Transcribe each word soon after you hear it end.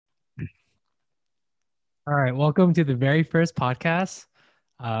All right, welcome to the very first podcast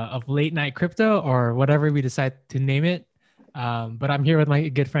of Late Night Crypto or whatever we decide to name it. But I'm here with my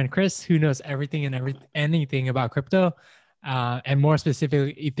good friend Chris, who knows everything and anything about crypto, and more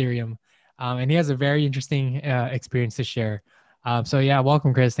specifically Ethereum. And he has a very interesting experience to share. So yeah,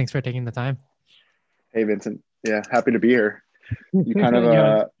 welcome, Chris. Thanks for taking the time. Hey Vincent, yeah, happy to be here. You kind of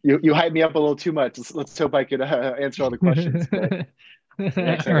Yeah. you hyped me up a little too much. Let's hope I could answer all the questions. But yeah, All excited to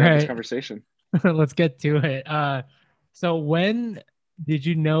have this right, conversation. let's get to it. So when did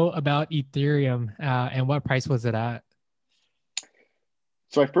you know about Ethereum, and what price was it at?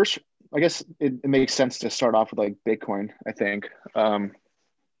 So I guess it makes sense to start off with like Bitcoin. I think I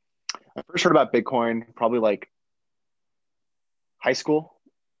first heard about Bitcoin probably like high school,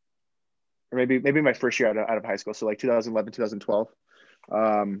 or maybe my first year out of high school. So like 2011, 2012.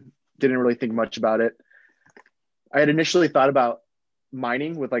 Didn't really think much about it. I had initially thought about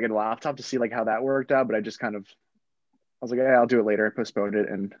mining with like a laptop to see like how that worked out, but I just kind of I was like, yeah, I'll do it later. I postponed it,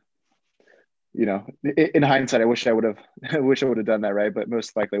 and in hindsight, I wish I would have, I wish I would have done that, right? But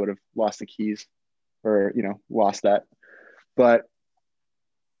most likely I would have lost the keys or, lost that. But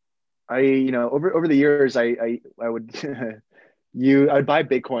over the years, I would, I'd buy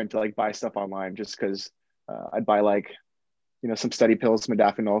Bitcoin to like buy stuff online just because I'd buy like, some study pills,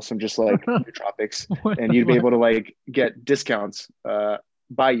 modafinil, some just like nootropics, What, and you'd be what? able to like get discounts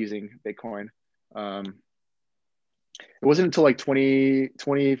by using Bitcoin. Um, it wasn't until like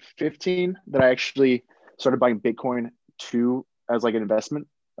 2015 that I actually started buying Bitcoin to as like an investment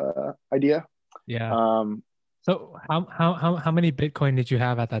idea. Yeah. Um, So how many Bitcoin did you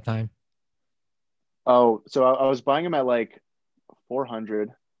have at that time? so I was buying them at like 400.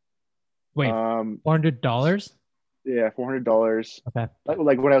 Wait, Um, $400? yeah, $400. Okay.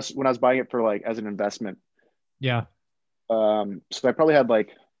 Like when I was buying it for like as an investment. Yeah. So I probably had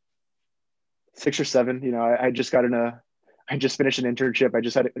like six or seven. I just finished an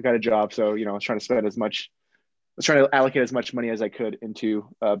internship. Got a job, so I was trying to spend as much. I was trying to allocate as much money as I could into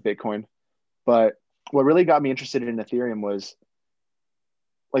Bitcoin. But what really got me interested in Ethereum was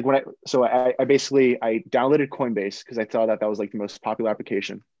like I basically I downloaded Coinbase because I thought that was like the most popular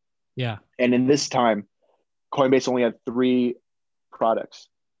application. Yeah. And in this time, Coinbase only had three products: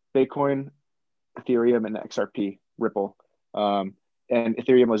 Bitcoin, Ethereum, and XRP, Ripple. And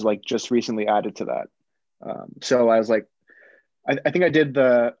Ethereum was like just recently added to that. So I was like, I think I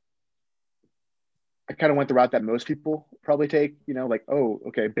kind of went the route that most people probably take. Like, oh,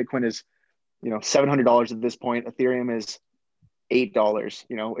 okay, Bitcoin is $700 at this point. Ethereum is $8.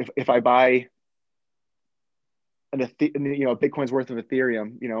 If I buy Bitcoin's worth of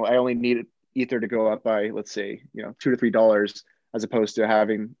Ethereum, I only need Ether to go up by, let's say, $2 to $3, as opposed to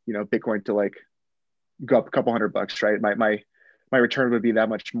having Bitcoin to like go up a couple $100, right? My return would be that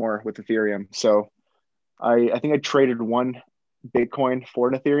much more with Ethereum. So I think I traded one Bitcoin for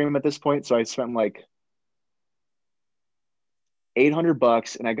an Ethereum at this point. So I spent like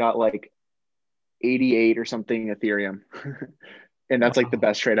 $800 and I got like 88 or something Ethereum. And that's like the Wow.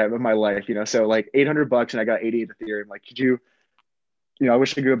 best trade of my life. So like $800 and I got 88 Ethereum. Like, I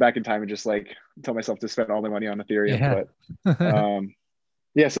wish I could go back in time and just like tell myself to spend all the money on Ethereum. Yeah. But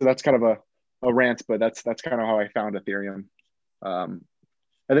yeah, so that's kind of a rant, but that's kind of how I found Ethereum. Um,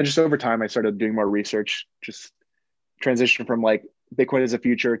 and then just over time, I started doing more research, just transition from like Bitcoin is a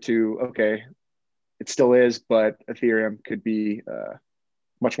future to, okay, it still is, but Ethereum could be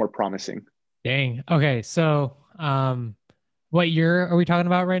much more promising. Dang. Okay. So, what year are we talking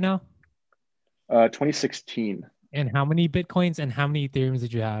about right now? 2016. And how many Bitcoins and how many Ethereums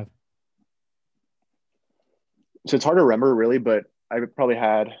did you have? So it's hard to remember really, but I probably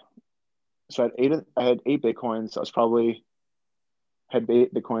had, so I had eight Bitcoins. I was probably had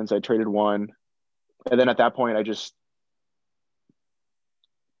eight Bitcoins. I traded one. And then at that point,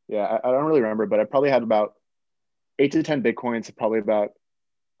 yeah, I don't really remember, but I probably had about 8 to 10 Bitcoins, probably about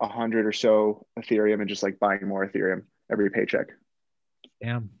 100 or so Ethereum, and just like buying more Ethereum every paycheck.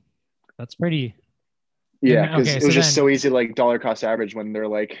 Damn. That's pretty. Yeah, And because okay, it so was just then so easy, like dollar cost average when they're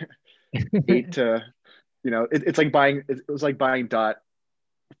like eight to, it's like it was like buying dot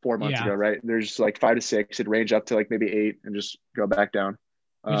 4 months yeah, ago, right? There's like 5 to 6, it'd range up to like maybe eight and just go back down.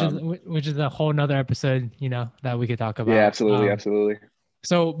 which is Um, which is a whole nother episode, that we could talk yeah, about. absolutely, absolutely.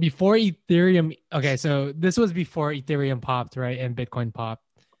 So before Ethereum, okay, so this was before Ethereum popped, right? And Bitcoin popped.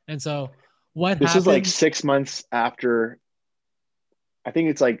 And so what This is like happened? 6 months after, I think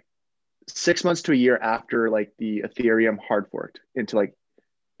it's like 6 months to a year after like the Ethereum hard forked into like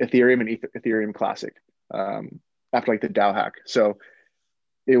Ethereum and Ethereum Classic, after like the DAO hack. So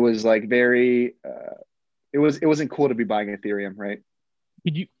it was like it wasn't cool to be buying Ethereum, right?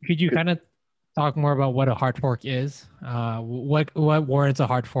 Could you kind of talk more about what a hard fork is? What warrants a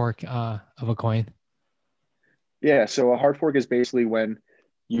hard fork of a coin? Yeah, so a hard fork is basically when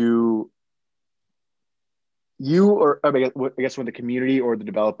you or I guess when the community or the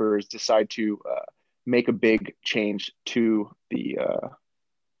developers decide to make a big change to the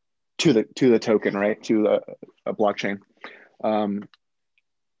token, right? To a blockchain. Um,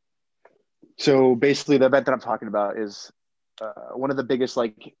 so basically, the event that I'm talking about is one of the biggest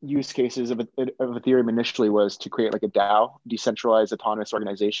like use cases of Ethereum initially was to create like a DAO, decentralized autonomous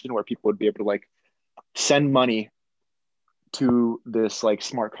organization, where people would be able to like send money to this like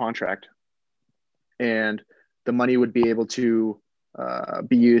smart contract, and the money would be able to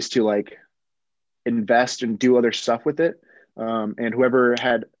be used to like invest and do other stuff with it. And whoever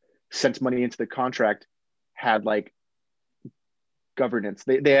had sent money into the contract had like governance.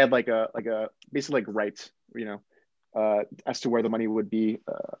 They had like a basically like rights, as to where the money would be,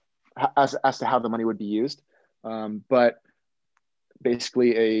 as to how the money would be used. But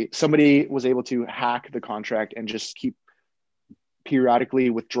basically, a somebody was able to hack the contract and just keep periodically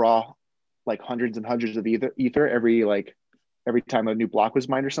withdraw like hundreds and hundreds of ether every time a new block was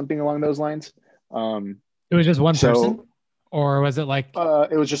mined or something along those lines. Um, It was just one person, so or was it like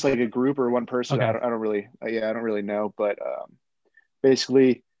it was just like a group or one person. okay, I don't really, yeah, I don't really know, but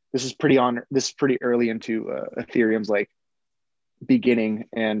basically, this is pretty early into Ethereum's like beginning,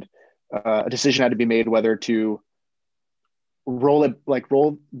 and a decision had to be made whether to roll the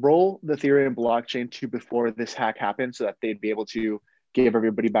Ethereum blockchain to before this hack happened, so that they'd be able to give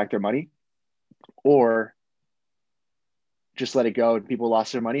everybody back their money, or just let it go and people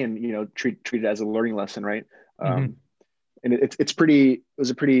lost their money and treat it as a learning lesson, right? mhm. Um, and it was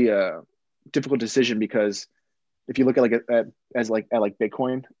a pretty difficult decision, because if you look at like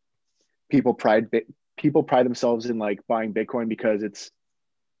Bitcoin, people pride people pride themselves in like buying Bitcoin because it's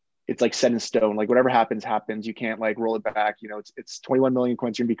like set in stone. Like whatever happens, happens. You can't like roll it back. It's 21 million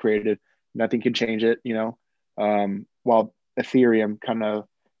coins going to be created. Nothing can change it. While Ethereum kind of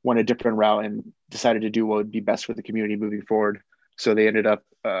went a different route and decided to do what would be best for the community moving forward. So they ended up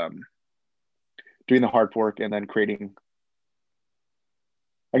doing the hard fork and then creating,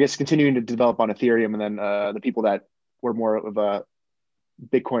 I guess, continuing to develop on Ethereum, and then the people that were more of a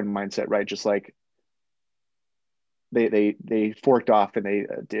Bitcoin mindset, right? Just like they forked off and they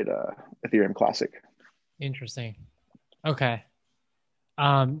did Ethereum Classic. Interesting. Okay.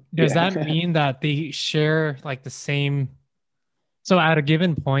 Does Yeah, that mean that they share like the same? So at a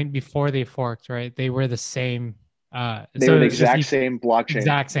given point before they forked, right? They were the same. they were So the it's just exact same blockchain.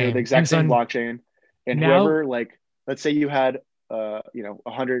 exact They were the same. And exact same so blockchain, and now, whoever like, let's say you had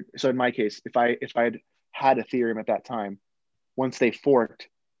 100. So in my case, if I had Ethereum at that time, once they forked,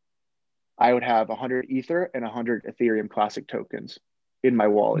 I would have 100 Ether and 100 Ethereum Classic tokens in my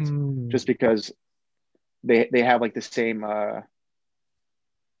wallet, hmm, just because they have like the same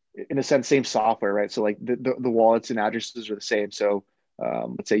in a sense same software, right? So like the wallets and addresses are the same. So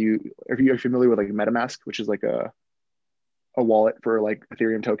let's say if you're familiar with like MetaMask, which is like a wallet for like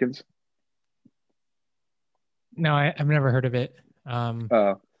Ethereum tokens. no, I've never heard of it. Um,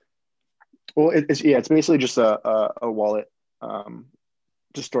 Uh, well, it's basically just a wallet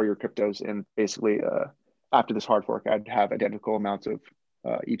to store your cryptos, and basically after this hard fork, I'd have identical amounts of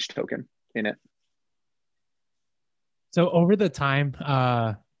each token in it. so over the time,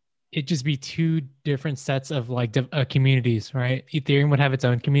 it just be two different sets of like communities, right? Ethereum would have its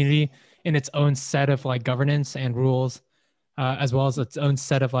own community and its own set of like governance and rules, as well as its own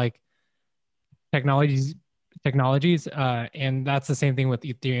set of like technologies and that's the same thing with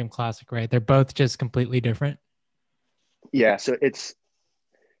Ethereum Classic, right? They're both just completely different. Yeah, so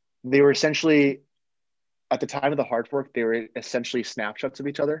they were essentially at the time of the hard fork, they were essentially snapshots of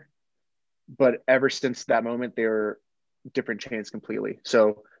each other. But ever since that moment, they were different chains completely.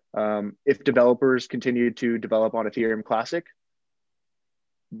 So if developers continued to develop on Ethereum Classic,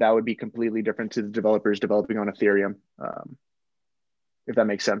 that would be completely different to the developers developing on Ethereum, if that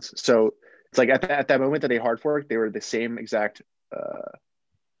makes sense. So it's like at that moment that they hard forked, they were the same exact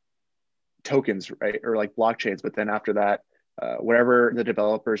tokens, right? Or like blockchains. But then after that, whatever the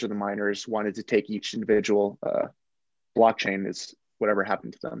developers or the miners wanted to take each individual blockchain is whatever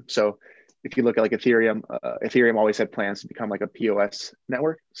happened to them. So if you look at like Ethereum, Ethereum always had plans to become like a POS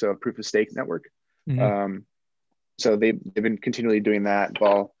network, so a proof of stake network. Mhm. Um, so they've been continually doing that.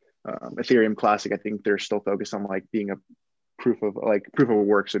 While Ethereum Classic, I think they're still focused on like being a proof of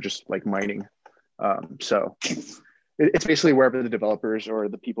work, so just like mining. So it's basically wherever the developers or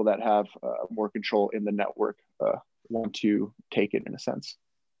the people that have more control in the network want to take it in a sense.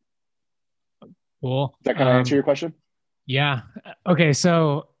 Cool. Does that kind of answer your question? Yeah. Okay.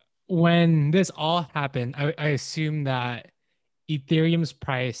 So when this all happened, I assume that Ethereum's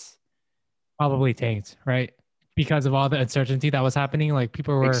price probably tanked, right? Because of all the uncertainty that was happening. Like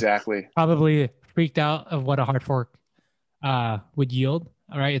people were Exactly. probably freaked out of what a hard fork would yield.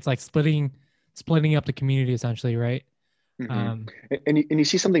 All right. It's like splitting up the community essentially, right? Hmm. Um, And you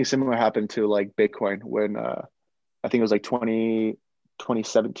see something similar happen to like Bitcoin when I think it was like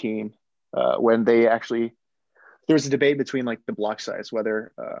 2017 when they actually there was a debate between like the block size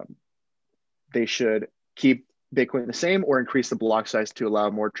whether they should keep Bitcoin the same or increase the block size to allow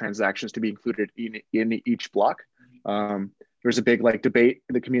more transactions to be included in each block. There was a big like debate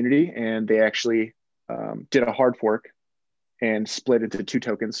in the community, and they actually did a hard fork and split into two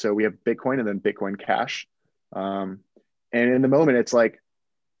tokens. So we have Bitcoin and then Bitcoin Cash. Um, and in the moment, it's like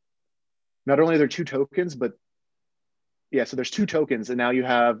not only are there two tokens, but yeah, so there's two tokens, and now you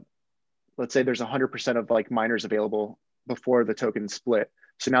have, let's say there's 100% of like miners available before the token split.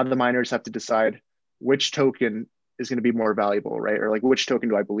 So now the miners have to decide which token is going to be more valuable, right? Or like which token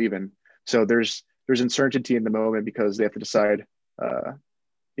do I believe in? So there's uncertainty in the moment because they have to decide,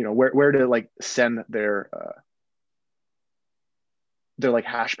 where to like send their like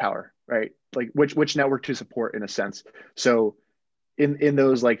hash power, right? Like which network to support in a sense. So in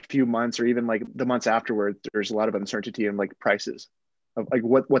those like few months or even like the months afterward, there's a lot of uncertainty in like prices of like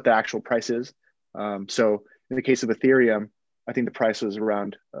what the actual price is. So in the case of Ethereum, I think the price was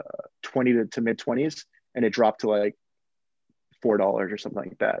around 20 to mid 20s, and it dropped to like $4 or something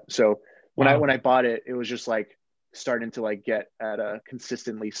like that. So wow. when I bought it, it was just like starting to like get at a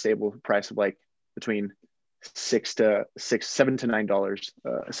consistently stable price of like between $7 to $9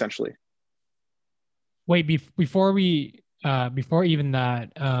 essentially. Wait, before even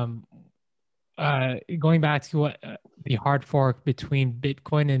that, going back to what the hard fork between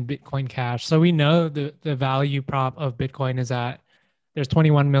Bitcoin and Bitcoin Cash. So we know the value prop of Bitcoin is that there's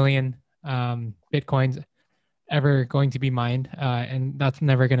 21 million Bitcoins ever going to be mined, and that's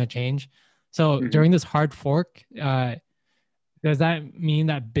never going to change. So Mm-hmm. during this hard fork, does that mean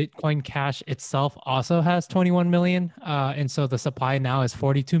that Bitcoin Cash itself also has 21 million? And so the supply now is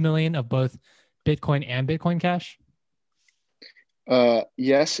 42 million of both Bitcoin and Bitcoin Cash?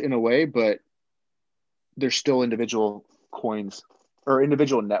 Yes, in a way, but they're still individual coins or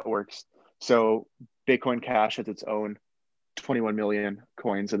individual networks. So Bitcoin Cash has its own 21 million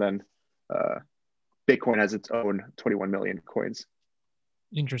coins, and then uh, Bitcoin has its own 21 million coins,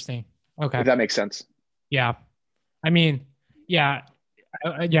 Interesting. Okay. if that makes sense. Yeah. I mean, yeah.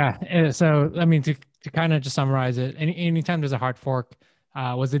 Yeah. So, I mean, to kind of just summarize it, anytime there's a hard fork,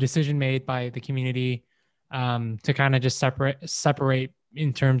 was the decision made by the community to kind of just separate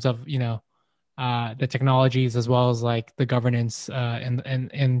in terms of, the technologies as well as like the governance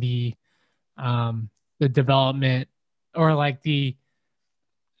and the development or like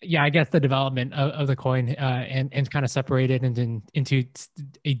I guess the development of the coin and kind of separated into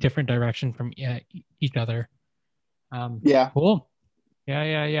a different direction from each other. Yeah, Cool. Yeah,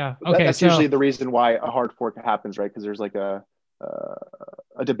 yeah, yeah. Okay, that's so usually the reason why a hard fork happens, right? Because there's like uh,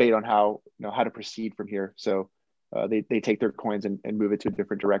 a debate on how to proceed from here. So they take their coins and move it to a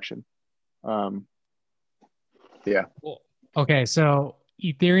different direction. Um, yeah. cool. Okay, so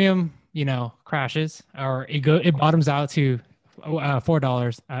Ethereum, crashes or it bottoms out to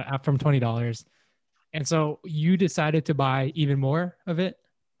 $4 from $20. And so you decided to buy even more of it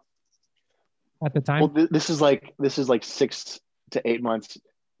at the Well, time? this is like 6 to 8 months.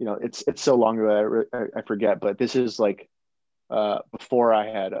 It's so long ago I forget, but this is like before I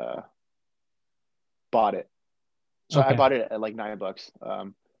had bought it. So I Okay. bought it at like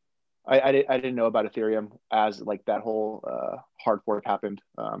 $9. I didn't know about Ethereum as like that whole hard fork happened.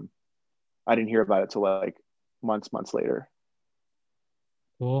 I didn't hear about it till like months later.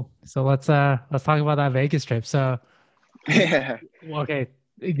 Cool. So let's talk about that Vegas trip. So okay,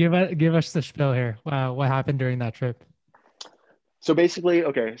 give us the spiel here. What happened during that trip? So basically,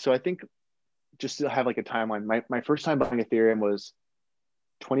 okay. So I think just to have like a timeline, my first time buying Ethereum was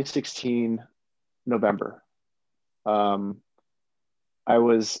 2016 November. Um, I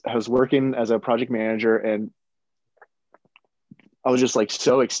was working as a project manager, and I was just like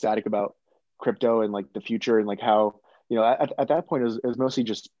so ecstatic about crypto and like the future and like how at that point it was mostly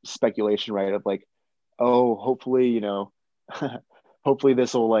just speculation, right? Of like, oh, hopefully hopefully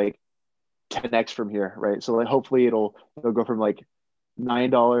this will like 10x from here, right? So like hopefully it'll go from like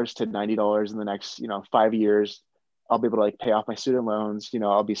 $9 to $90 in the next 5 years. I'll be able to like pay off my student loans.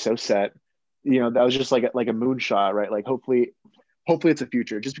 I'll be so set. That was just like a moonshot, right? Like hopefully it's a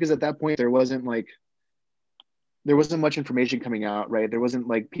future. Just because at that point there wasn't much information coming out, right? There wasn't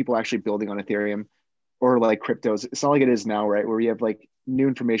like people actually building on Ethereum or like cryptos. It's not like it is now, right? Where we have like new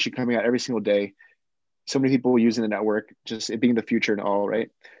information coming out every single day. So many people using the network, just it being the future and all, right?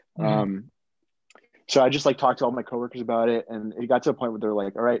 Mhm. So I just like talked to all my coworkers about it, and it got to a point where they're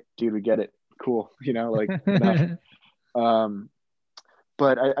like, "All right, dude, we get it, cool, like enough." Um,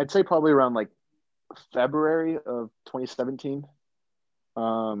 but I'd say probably around like February of 2017.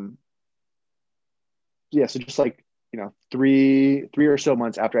 Um, yeah, so just like three or so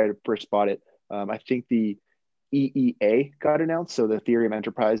months after I had first bought it, I think the EEA got announced, so the Ethereum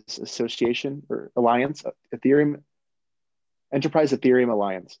Enterprise Association or Alliance, Ethereum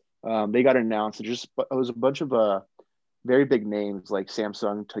Alliance. They got announced. It was a bunch of very big names like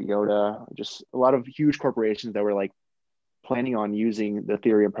Samsung, Toyota, just a lot of huge corporations that were like planning on using the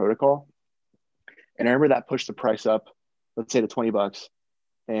Ethereum protocol. And I remember that pushed the price up, let's say to $20,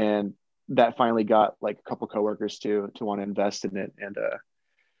 and that finally got like a couple coworkers to want to invest in it. And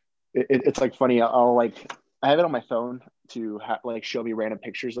it's like funny. I have it on my phone to like show me random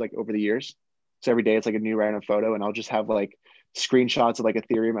pictures like over the years. So every day it's like a new random photo, and I'll just have like screenshots of like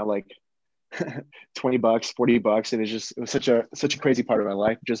Ethereum at like $20, $40, and it was such a crazy part of my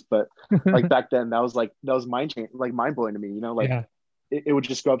life. But like back then, that was mind blowing to me. Like Yeah. it would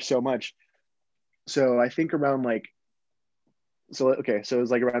just go up so much. So I think around like so it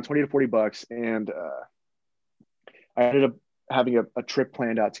was like around 20 to $40, and I ended up having a trip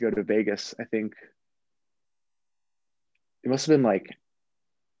planned out to go to Vegas. I think it must have been like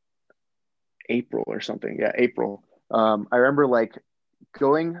April or something. Yeah, April. I remember like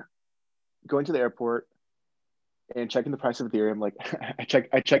going to the airport and checking the price of Ethereum. Like I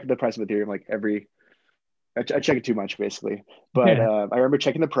check the price of Ethereum like I check it too much basically. But Yeah. I remember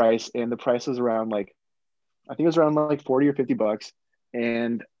checking the price, and the price was around like I think it was around like 40 or $50.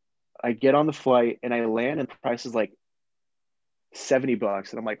 And I get on the flight and I land, and the price is like $70.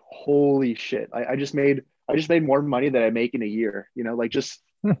 And I'm like, holy shit. I just made more money than I make in a year, like just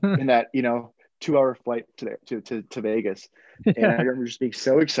in that, 2 hour flight to Vegas. And I Yeah. remember just being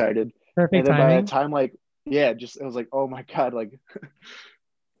so excited. And Perfect then by the timing. time like, yeah, just I was like, oh my God, like,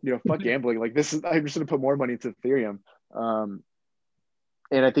 fuck gambling. Like I'm just gonna put more money into Ethereum. Um,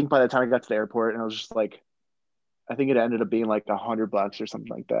 and I think by the time I got to the airport, and I was just like, I think it ended up being like $100 or something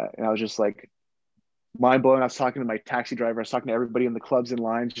like that. And I was just like mind blowing. I was talking to my taxi driver. I was talking to everybody in the clubs and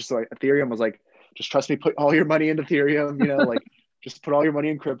lines. Just like Ethereum was like, just trust me, put all your money into Ethereum. Like just put all your money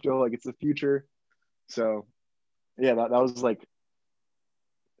in crypto. Like it's the future. So yeah, that was like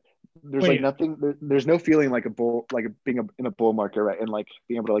there's like Wait, nothing. There's no feeling like a bull, like being in a bull market, right? And like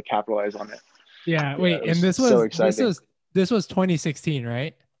being able to like capitalize on it. yeah, Yeah, wait, it and was this so was this exciting. was this was 2016,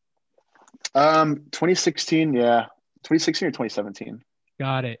 right? 2016, yeah, 2016 or 2017.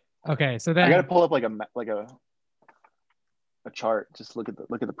 Got it. Okay, so I got to then, pull up like a chart. Just look at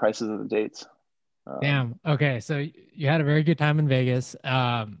the prices of the dates. Um, damn. Okay, so you had a very good time in Vegas.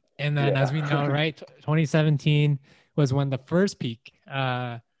 And then as we know, yeah. right, 2017 was when the first peak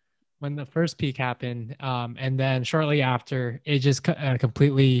happened. And then shortly after, it just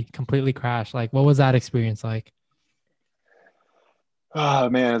completely crashed. Like, what was that experience like? Oh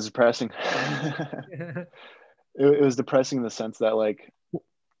man, it's depressing. It was depressing in the sense that like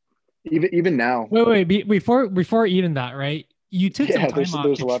even now, Wait, before even that, right? You took some yeah, time off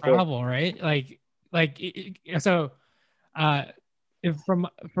there's to a lot there. travel, right? So, uh, if from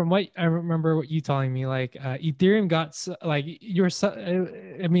what I remember, what you telling me, like Ethereum like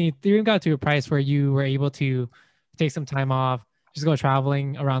I mean, Ethereum got to a price where you were able to take some time off, just go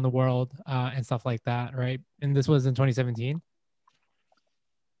traveling around the world, and stuff like that, right? And this was in 2017.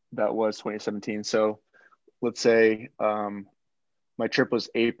 That was 2017. So let's say my trip was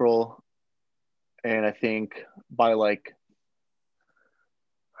April, and by like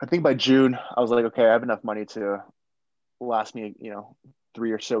I think by June I was like, okay, I have enough money to last me,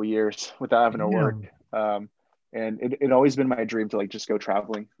 3 or so years without having to work. Damn. Um, and it always been my dream to like just go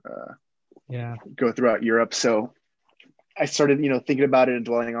traveling, Yeah. go throughout Europe. So I started, thinking about it and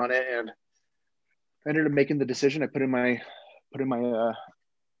dwelling on it, and I ended up making the decision. I put in my put in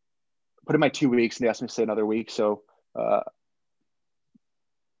my 2 weeks, and they asked me to stay another week. So uh,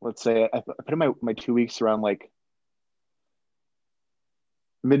 let's say I put in my 2 weeks around like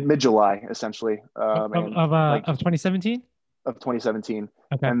mid July, essentially, and like Of 2017. of 2017.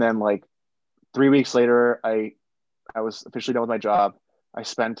 Okay. And then like 3 weeks later, I was officially done with my job. I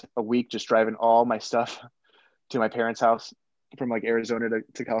spent a week just driving all my stuff to my parents' house from like Arizona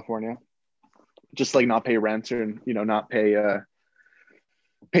to California, just like not pay rent or not pay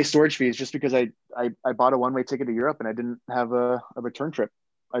storage fees, just because I bought a one-way ticket to Europe and I didn't have a return trip.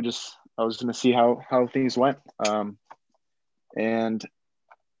 I was going to see how things went, and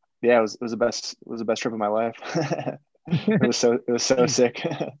yeah, it was the best trip of my life. It was so sick.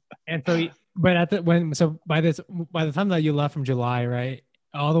 And so, but at the when so by the time that you left from July, right,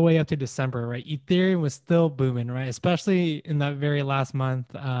 all the way up to December, right, Ethereum was still booming, right, especially in that very last month,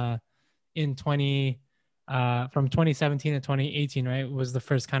 in 20, from 2017 to 2018, right, was the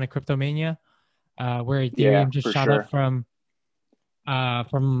first kind of crypto mania, where Yeah, Ethereum just for shot up sure. from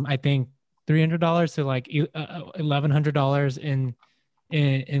I think $300 to like $1,100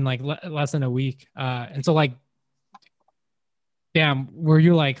 in like less than a week, and so like damn, were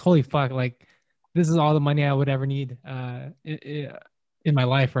you like, holy fuck, like this is all the money I would ever need in my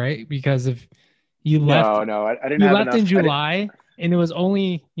life, right? Because if you left No, no, I didn't you have left in enough. I didn't. July and it was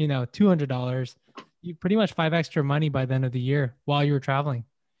only, $200, you pretty much five extra money by the end of the year while you were traveling.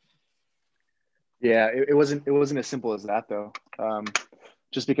 Yeah, it wasn't as simple as that though.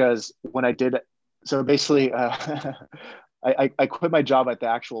 Just because when I did, so basically, I quit my job at the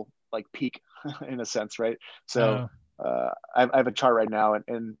actual like peak in a sense, right? So Oh, I have a chart right now,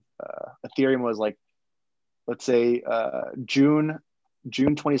 and Ethereum was like, let's say June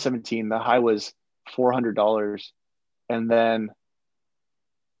 2017, the high was $400, and then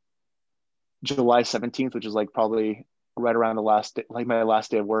July 17th, which is like probably right around the last day, like my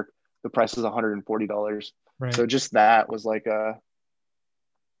last day of work, the price was $140. right. So just that was a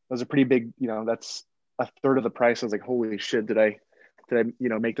pretty big, that's a third of the price. I was like, holy shit, did I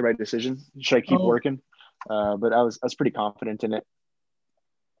make the right decision? Should I keep Oh, working? But I was pretty confident in it.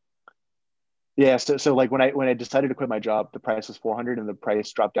 Yeah. So like when I decided to quit my job, the price was 400 and the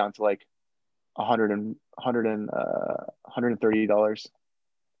price dropped down to like 100 and 100 and $130.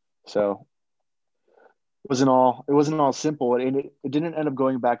 So it wasn't all simple. And it didn't end up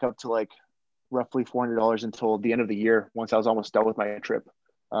going back up to like roughly $400 until the end of the year, once I was almost done with my trip.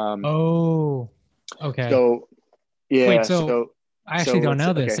 Um, oh, okay. so Wait, yeah, so so I so actually don't let's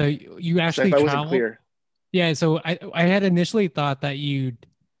know this. okay. So you So actually if I wasn't traveled? clear, Yeah, so I had initially thought that you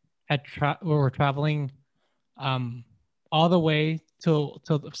had were traveling um all the way till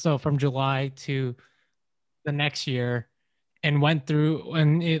so from July to the next year and went through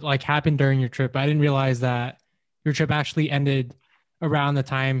and it like happened during your trip. I didn't realize that your trip actually ended around the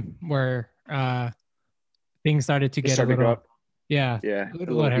time where things started to it get a started to go little, up. yeah, Yeah, a a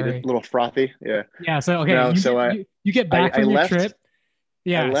little little heated, a hairy. little frothy. Yeah. Yeah, so okay, No, so I you get I, back I from your left trip. I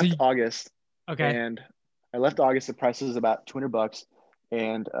Yeah, so left you, August, okay. and I left August. The price was about $200,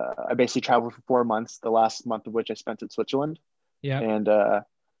 and I basically traveled for 4 months. The last month of which I spent in Switzerland, Yeah. and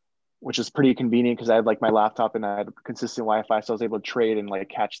which is pretty convenient because I had like my laptop and I had consistent Wi-Fi, so I was able to trade and like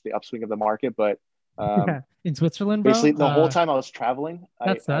catch the upswing of the market. But Yeah. In Switzerland, bro. basically, the whole time I was traveling, I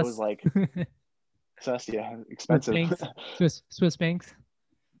That's I was us. like, sus, yeah, Swiss expensive. banks. Swiss banks.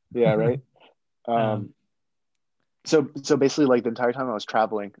 Yeah, right. Um, Um, so basically, like the entire time I was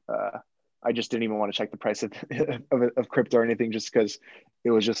traveling, I just didn't even want to check the price of crypto or anything, just because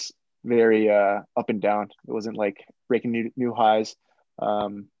it was just very up and down. It wasn't like breaking new highs.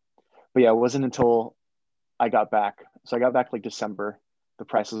 Um, but yeah, it wasn't until I got back. So I got back like December. The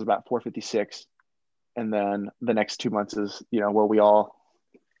price was about 456, and then the next 2 months is what we all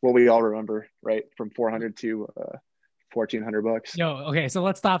remember, right? From 400 to 1,400 bucks. Yo, okay, so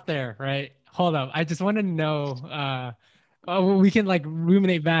let's stop there, right? Hold up. I just want to know, we can like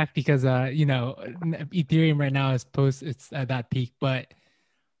ruminate back because Ethereum right now is it's at that peak, but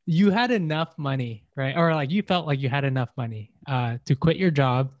you had enough money, right? Or like you felt like you had enough money to quit your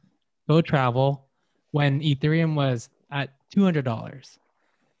job, go travel when Ethereum was at $200.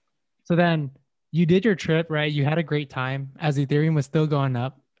 So then you did your trip, right? You had a great time as Ethereum was still going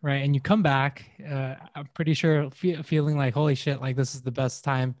up, right? And you come back, I'm pretty sure feeling like, holy shit, like this is the best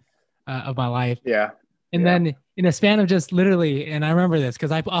time of my life. Yeah, And yeah, then in a span of just literally, and I remember this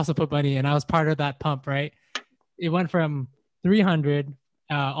because I also put money and I was part of that pump, right? It went from 300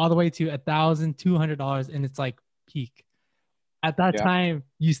 all the way to $1,200 and it's like peak. At that yeah. time,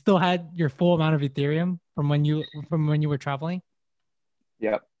 you still had your full amount of Ethereum from when you were traveling.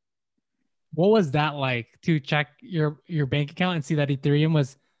 Yep. What was that like to check your bank account and see that Ethereum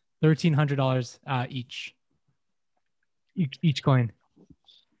was $1,300 each coin?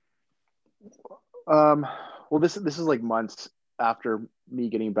 Um, well, this is like months after me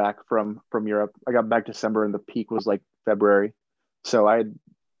getting back from Europe. I got back December, and the peak was like February. So I had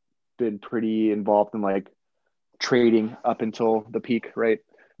been pretty involved in like trading up until the peak, right?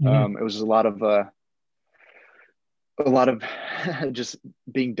 Mhm. It was a lot of just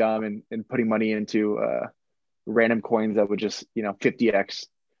being dumb and putting money into random coins that would just 50x,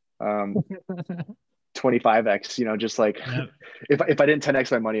 um, 25x. Just like Yeah. if I didn't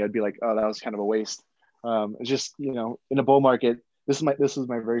 10x my money, I'd be like, oh, that was kind of a waste. It's just in a bull market. This is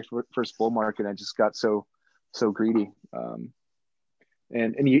my very first bull market. I just got so so greedy.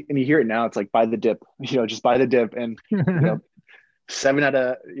 And you hear it now. It's like buy the dip, just buy the dip, and you know, 9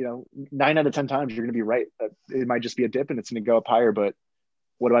 out of 10 times you're going to be right. It might just be a dip and it's going to go up higher. But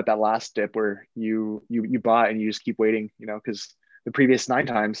what about that last dip where you bought and you just keep waiting? Because the previous 9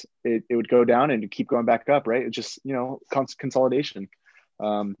 times it would go down and keep going back up, right? It's just consolidation.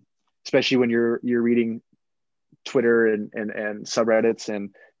 Especially when you're reading Twitter and subreddits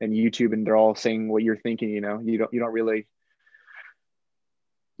and YouTube, and they're all saying what you're thinking. You don't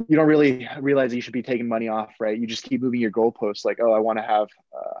really realize that you should be taking money off, right? You just keep moving your goalposts. Like, oh, I want to have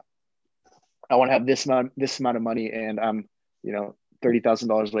this amount of money, and I'm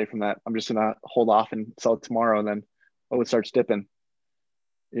 $30,000 away from that. I'm just gonna hold off and sell it tomorrow, and then it starts dipping.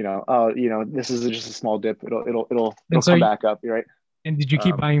 This is just a small dip. It'll come back up, right? And did you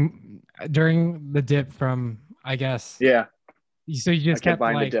keep buying during the dip from, I guess? Yeah. So you just kept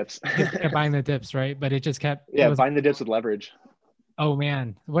buying the dips. kept buying the dips, right? But it just kept. Yeah, buying the dips with leverage. Oh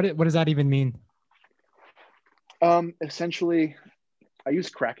man, what does that even mean? Essentially, I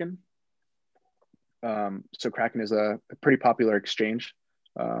use Kraken. So Kraken is a pretty popular exchange,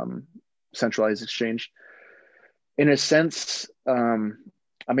 centralized exchange. In a sense, I'm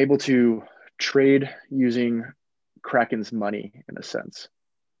able to trade using Kraken's money in a sense.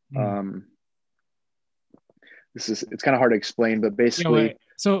 It's kind of hard to explain, but basically,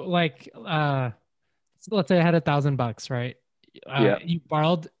 so like, let's say I had $1,000, right? You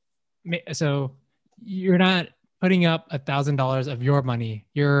borrowed, so you're not putting up $1,000 of your money.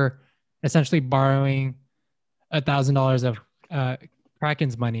 You're essentially borrowing $1,000 of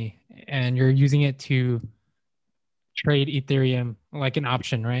Kraken's money, and you're using it to trade Ethereum like an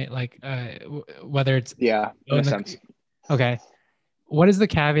option, right? Like whether it's in a sense. Okay. What is the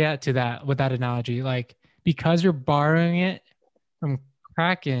caveat to that with that analogy? Like, because you're borrowing it from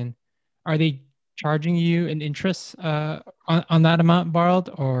Kraken, are they charging you an interest on that amount borrowed,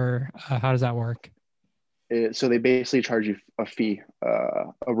 or how does that work? So they basically charge you a fee,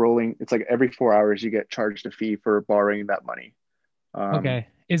 a rolling. It's like every 4 hours you get charged a fee for borrowing that money. Okay.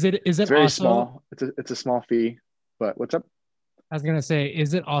 Is it very also small? It's a small fee, but what's up? I was gonna say,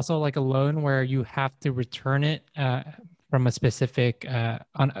 is it also like a loan where you have to return it from a specific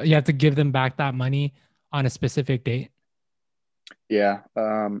you have to give them back that money on a specific date? Yeah.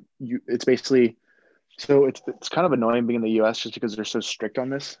 It's basically, so it's kind of annoying being in the US just because they're so strict on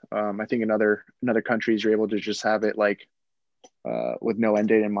this. I think in other countries you're able to just have it like with no end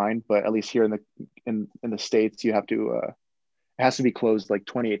date in mind, but at least here in the States you have to it has to be closed like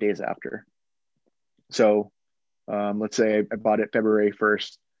 28 days after. So let's say I bought it February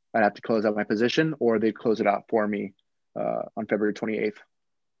 1st, I'd have to close out my position, or they'd close it out for me on February 28th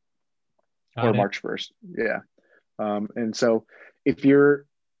or March 1st. Yeah. And so if you're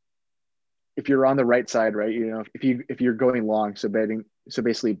on the right side, right, if you're going long, so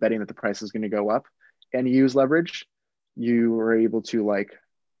basically betting that the price is going to go up, and you use leverage, you are able to like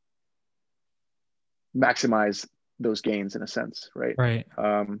maximize those gains in a sense, right? Right.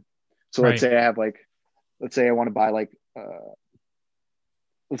 So let's say I want to buy like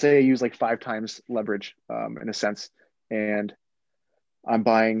let's say I use like 5 times leverage in a sense, and I'm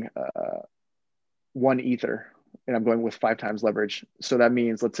buying 1 Ether, and I'm going with 5 times leverage. So that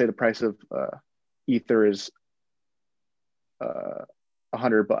means, let's say the price of Ether is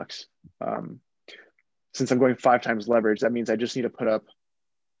 $100. Since I'm going 5 times leverage, that means I just need to put up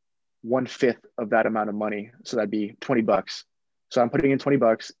 1/5 of that amount of money. So that'd be $20. So I'm putting in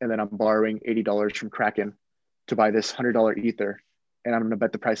 $20, and then I'm borrowing $80 from Kraken to buy this $100 Ether, and I'm going to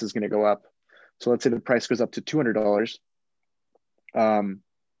bet the price is going to go up. So let's say the price goes up to $200.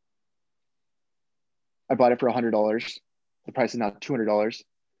 I bought it for $100. The price is now $200.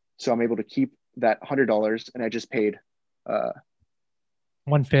 So I'm able to keep that $100, and I just paid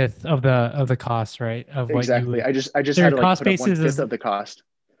 1/5 of the cost, right? Of what exactly. I just had to like put up 1/5 of the cost.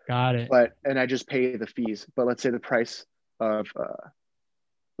 Got it. And I just pay the fees. But let's say the price of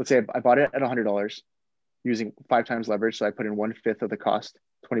let's say I bought it at $100 using 5 times leverage. So I put in 1/5 of the cost,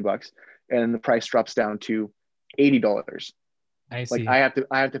 $20, and the price drops down to $80. I see. Like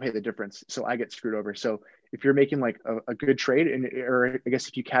I have to pay the difference, so I get screwed over. So if you're making like a good trade, or I guess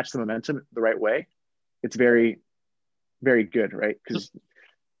if you catch the momentum the right way, it's very, very good, right? Because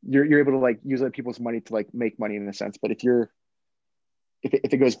you're able to like use other people's money to like make money in a sense. But if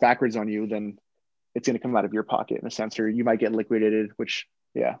it goes backwards on you, then it's going to come out of your pocket in a sense, or you might get liquidated. Which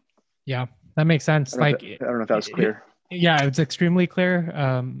yeah, that makes sense. I don't know if that was clear. Yeah, it's extremely clear.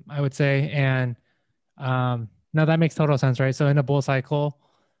 I would say, and no, that makes total sense, right? So in a bull cycle,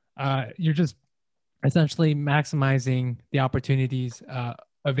 you're just essentially maximizing the opportunities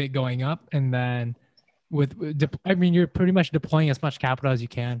of it going up, and then I mean, you're pretty much deploying as much capital as you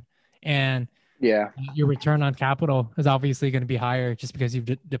can, and Yeah, your return on capital is obviously going to be higher just because you've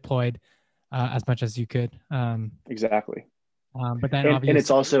deployed as much as you could. exactly. But then And it's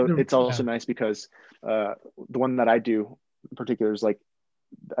obviously, also it's yeah. also nice because the one that I do in particular is like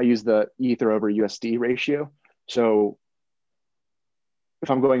I use the Ether over USD ratio. So if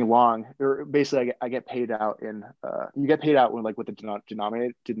I'm going long, or basically I get paid out in you get paid out when like what the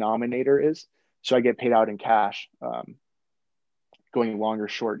denominator is. So I get paid out in cash, going long or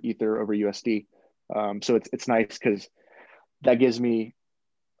short Ether over USD. So it's nice because that gives me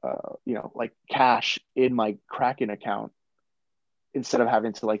like cash in my Kraken account instead of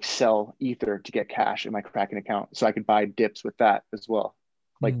having to like sell Ether to get cash in my Kraken account. So I could buy dips with that as well,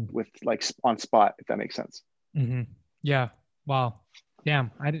 like Mm, with like on spot, if that makes sense. hmm. Yeah. Wow.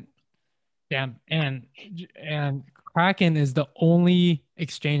 Damn. I didn't. Damn. And Kraken is the only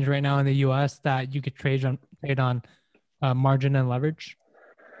exchange right now in the U.S. that you could trade on margin and leverage.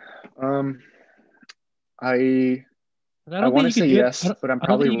 Um, I I I don't think want to you say could do it. yes, but I'm I don't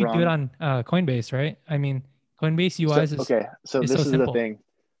probably think you could do it wrong. on Coinbase, right? I mean, Coinbase UI So is okay, so is so this is the simple. thing.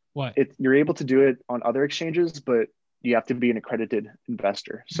 What? You're able to do it on other exchanges, but you have to be an accredited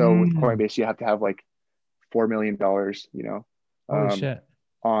investor. So with Mm, Coinbase, you have to have like $4 million. holy Um, shit.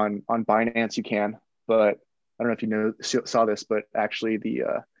 on Binance you can, but I don't know if you saw this, but actually the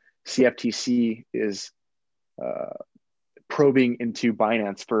CFTC is uh, probing into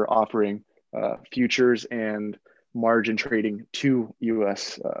Binance for offering futures and margin trading to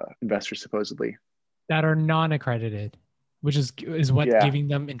U.S. Investors supposedly. That are non-accredited, which is what Yeah, giving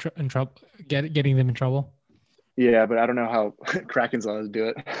them in trouble, getting them in trouble. yeah, but I don't know how Kraken's allowed to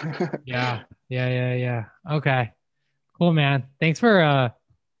do it. Yeah, yeah. Okay, cool, man. Thanks for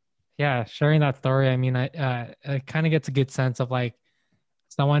yeah, sharing that story. I mean, it kind of gets a good sense of like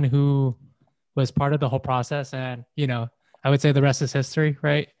someone who was part of the whole process, and I would say the rest is history,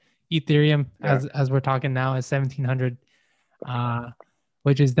 right? Ethereum, Yeah. as we're talking now, is 1700, uh,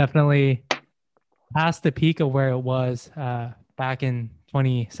 which is definitely past the peak of where it was back in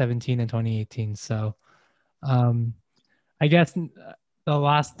 2017 and 2018. So, um, I guess the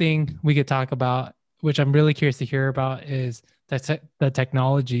last thing we could talk about, which I'm really curious to hear about, is the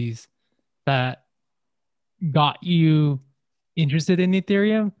technologies that got you interested in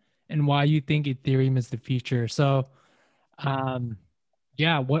Ethereum and why you think Ethereum is the future. So, um,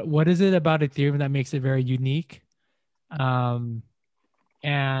 yeah, what is it about Ethereum that makes it very unique? Um,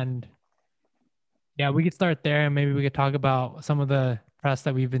 and yeah, we could start there, and maybe we could talk about some of the press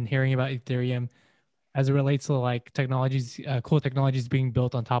that we've been hearing about Ethereum as it relates to like technologies, cool technologies being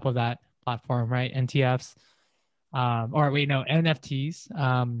built on top of that platform, right? NTFs, or wait, no, NFTs,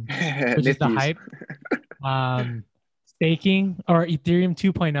 which is the Nifties. hype. Um, Staking or Ethereum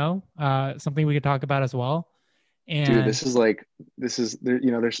 2.0, something we could talk about as well. Dude, And this is there,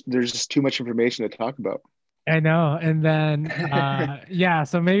 there's just too much information to talk about. I know, and then yeah,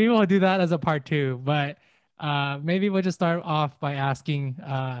 so maybe we'll do that as a part two, but maybe we'll just start off by asking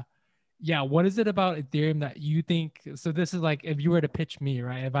yeah, what is it about Ethereum that you think, so this is like if you were to pitch me,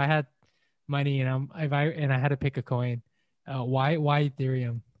 right? If I had money and I had to pick a coin, why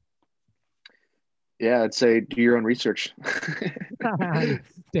Ethereum? Yeah, I'd say do your own research.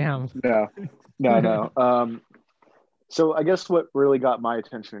 Damn. No, no. So I guess what really got my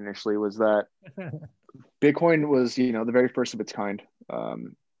attention initially was that Bitcoin was, the very first of its kind,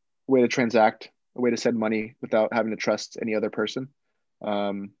 way to transact, a way to send money without having to trust any other person,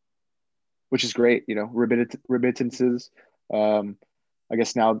 um, which is great. Remittances. Um, I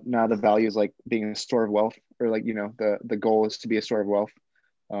guess now the value is like being a store of wealth, or like the goal is to be a store of wealth.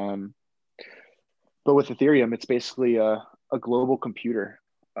 Um, but with Ethereum, it's basically a global computer.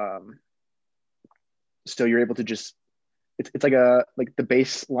 Um, so you're able to just it's like the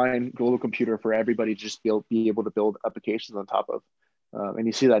baseline global computer for everybody to just be able to build applications on top of. And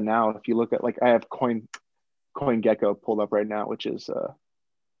you see that now if you look at, like, I have CoinGecko pulled up right now, which is are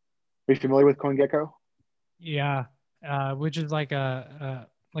you familiar with CoinGecko? Yeah, which is like a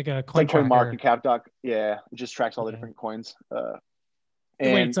It's coin like tracker. CoinMarketCap doc. Yeah, it just tracks all the Okay. different coins. Wait,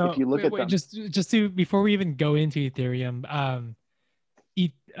 And if so you look at wait, them, just to before we even go into Ethereum,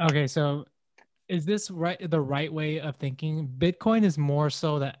 okay, so is this the right way of thinking? Bitcoin is more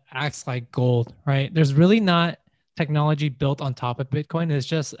so that acts like gold, right? There's really not technology built on top of Bitcoin. It's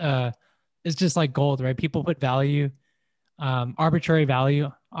just like gold, right? People put value, arbitrary value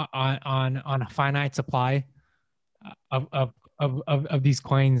on a finite supply of of these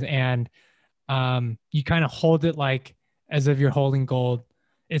coins, and you kind of hold it like as if you're holding gold.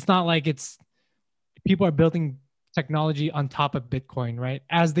 It's not like it's people are building technology on top of Bitcoin, right?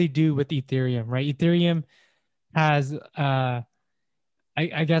 As they do with Ethereum, right? Ethereum has, I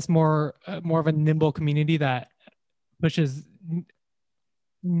guess, more of a nimble community that pushes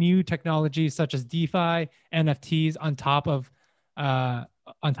new technologies such as DeFi, NFTs uh,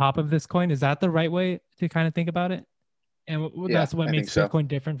 on top of this coin. Is that the right way to kind of think about it? And Yeah, that's what I think makes so. Bitcoin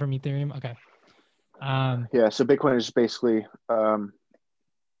different from Ethereum. Okay. Yeah, so Bitcoin is basically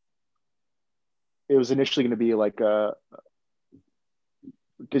it was initially going to be like a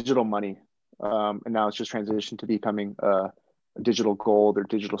digital money, and now it's just transitioned to becoming a digital gold or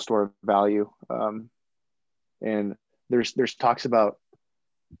digital store of value. And there's talks about.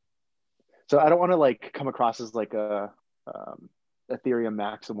 So I don't want to like come across as like a Ethereum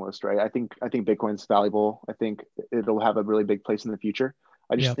maximalist, right? I think Bitcoin's valuable. I think it'll have a really big place in the future.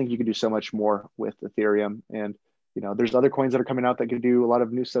 I just Yep. think you can do so much more with Ethereum, and there's other coins that are coming out that can do a lot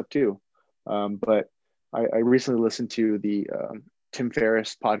of new stuff too. But I recently listened to the Tim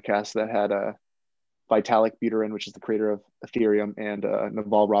Ferriss podcast that had Vitalik Buterin, which is the creator of Ethereum, and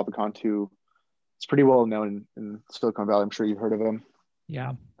Naval Ravikant, who is pretty well known in Silicon Valley. I'm sure you've heard of him.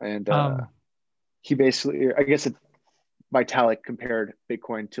 Yeah. And Um, he basically, I guess, Vitalik compared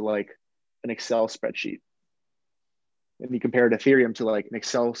Bitcoin to like an Excel spreadsheet, and he compared Ethereum to like an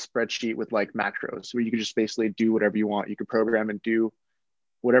Excel spreadsheet with like macros, where you could just basically do whatever you want. You could program and do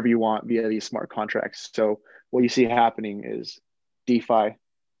whatever you want via these smart contracts. So what you see happening is DeFi,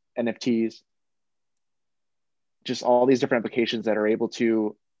 NFTs, just all these different applications that are able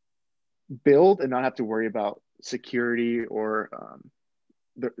to build and not have to worry about security or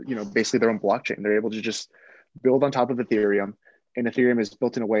basically their own blockchain. They're able to just build on top of Ethereum, and Ethereum is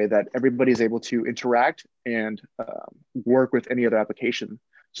built in a way that everybody is able to interact and work with any other application.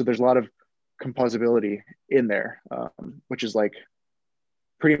 So there's a lot of composability in there, which is like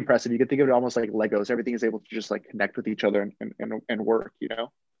pretty impressive. You can think of it almost like Legos. Everything is able to just like connect with each other and work.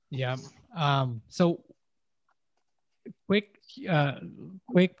 yeah. So quick, uh,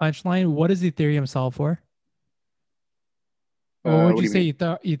 quick punchline. What does Ethereum solve for? What would What you do you mean?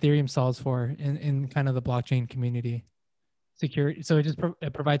 say Ethereum solves for in kind of the blockchain community? Security. So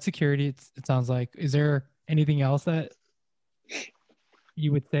it provides security. It sounds like. Is there anything else that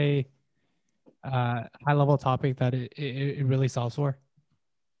you would say high level topic that it really solves for?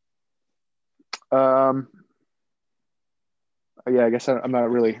 Um, yeah, I guess I'm not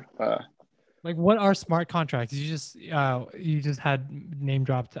really. Like what are smart contracts? You just had name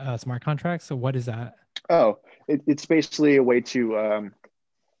dropped smart contracts. So what is that? Oh, it's basically a way to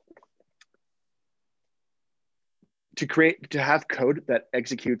have code that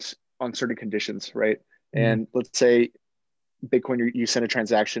executes on certain conditions, right? Mm, And let's say Bitcoin, you send a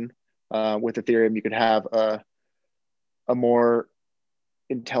transaction. With Ethereum, you could have a more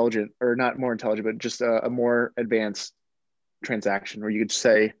intelligent, or not more intelligent, but just a more advanced transaction where you could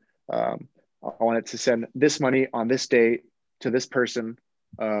say, I want it to send this money on this day to this person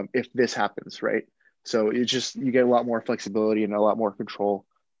if this happens, right? So you get a lot more flexibility and a lot more control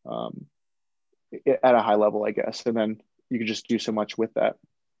at a high level, I guess. And then you can just do so much with that.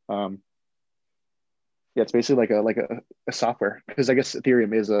 Um, yeah, it's basically like a software, because I guess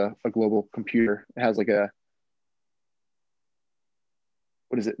Ethereum is a global computer. It has like a,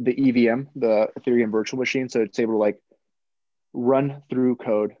 what is it, the EVM, the Ethereum virtual machine. So it's able to like run through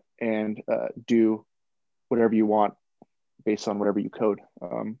code and do whatever you want based on whatever you code.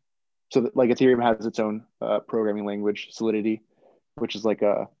 So that, like, Ethereum has its own programming language, Solidity, which is like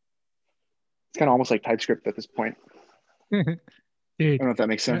it's kind of almost like TypeScript at this point. I dude, don't know if that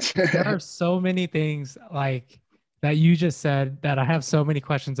makes sense. there are so many things like that you just said that I have so many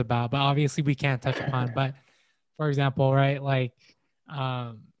questions about, but obviously we can't touch upon. But for example, right,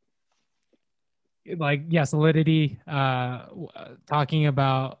 um, like yeah, Solidity, talking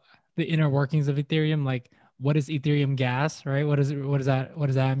about the inner workings of Ethereum, like what is Ethereum gas, right? What does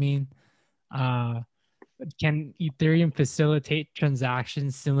that mean? Uh, can Ethereum facilitate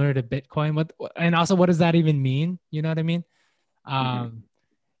transactions similar to Bitcoin? And also what does that even mean? You know what I mean? Mhm. Um,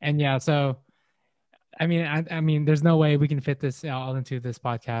 and yeah, so I mean, there's no way we can fit this all into this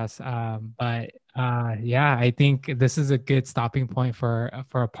podcast. But yeah, I think this is a good stopping point for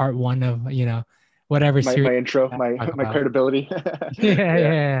a part one of whatever my series my intro, we my talk my about. credibility. Yeah, yeah,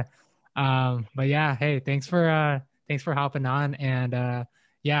 Yeah, yeah. But yeah, hey, thanks for hopping on, and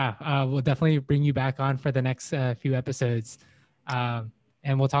yeah, we'll definitely bring you back on for the next few episodes, um,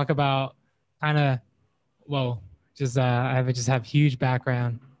 and we'll talk about kind of well, just I just have huge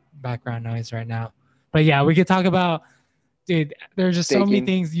background noise right now, but yeah, we could talk about dude. There's just so many staking.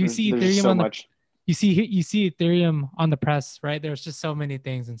 things you see There's just Ethereum so on the much. you see Ethereum on the press, right? There's just so many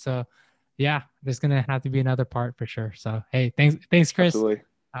things, and so yeah, there's gonna have to be another part for sure. So hey, thanks, Chris. Absolutely.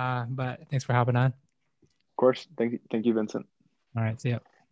 Of But thanks for hopping on. course. Thank you, Vincent. All right, see ya.